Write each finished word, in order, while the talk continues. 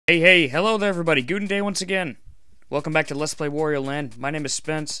Hey, hello there everybody, Guten Day once again. Welcome back to Let's Play Wario Land. My name is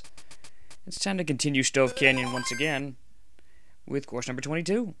Spence. It's time to continue Stove Canyon once again with course number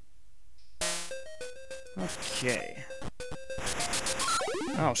 22. Okay.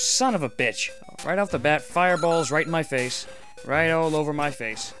 Oh, son of a bitch. Right off the bat, fireballs right in my face. Right all over my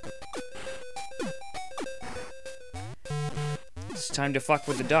face. It's time to fuck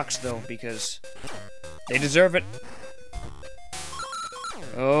with the ducks, though, because they deserve it.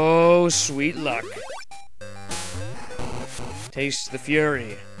 Oh, sweet luck. Taste the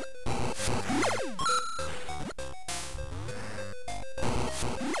fury.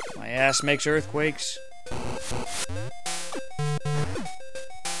 My ass makes earthquakes.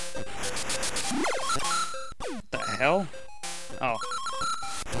 What the hell? Oh.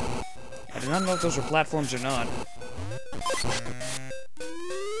 I do not know if those were platforms or not.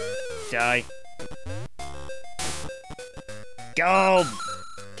 Die. Gold!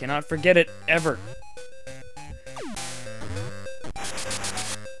 Cannot forget it, ever.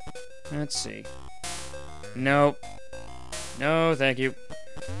 Let's see. Nope. No, thank you.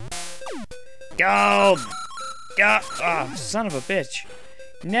 Gold! God! Ah, son of a bitch.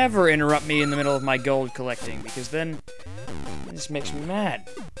 Never interrupt me in the middle of my gold collecting, because then it just makes me mad.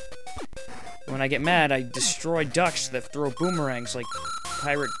 When I get mad, I destroy ducks that throw boomerangs like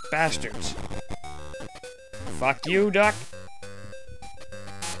pirate bastards. Fuck you, duck!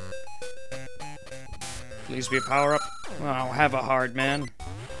 Please be a power-up. Oh, have a hard man.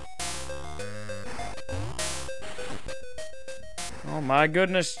 Oh my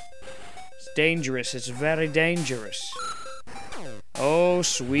goodness. It's dangerous. It's very dangerous. Oh,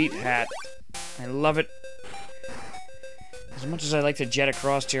 sweet hat. I love it. As much as I like to jet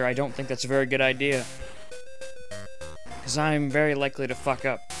across here, I don't think that's a very good idea. Because I'm very likely to fuck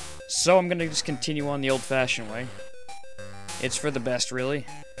up. So I'm gonna just continue on the old-fashioned way. It's for the best, really.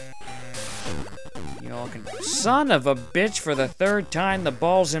 You all can... Son of a bitch, for the third time, the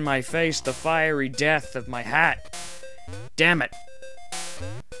ball's in my face, the fiery death of my hat. Damn it.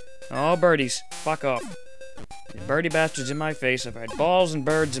 Oh, birdies. Fuck off. Birdie bastards in my face. I've had balls and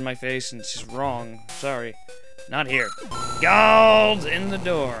birds in my face, and it's just wrong. Sorry. Not here. Gold in the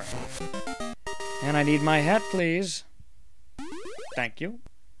door. And I need my hat, please. Thank you.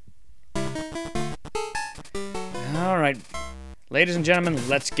 Alright. Ladies and gentlemen,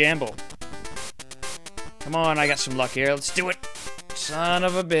 let's gamble. Come on, I got some luck here. Let's do it. Son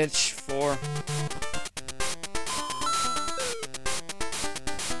of a bitch. 4.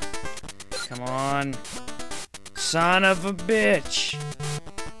 Come on. Son of a bitch.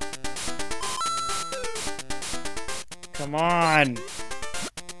 Come on.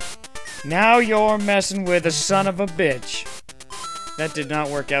 Now you're messing with a son of a bitch. That did not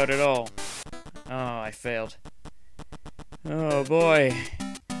work out at all. Oh, I failed. Oh, boy.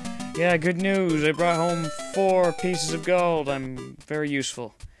 Yeah, good news. I brought home 4 pieces of gold. I'm very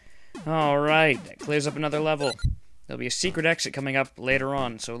useful. Alright, that clears up another level. There'll be a secret exit coming up later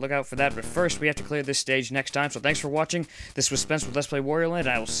on, so look out for that. But first, we have to clear this stage next time. So thanks for watching. This was Spence with Let's Play Wario Land,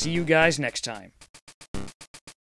 and I will see you guys next time.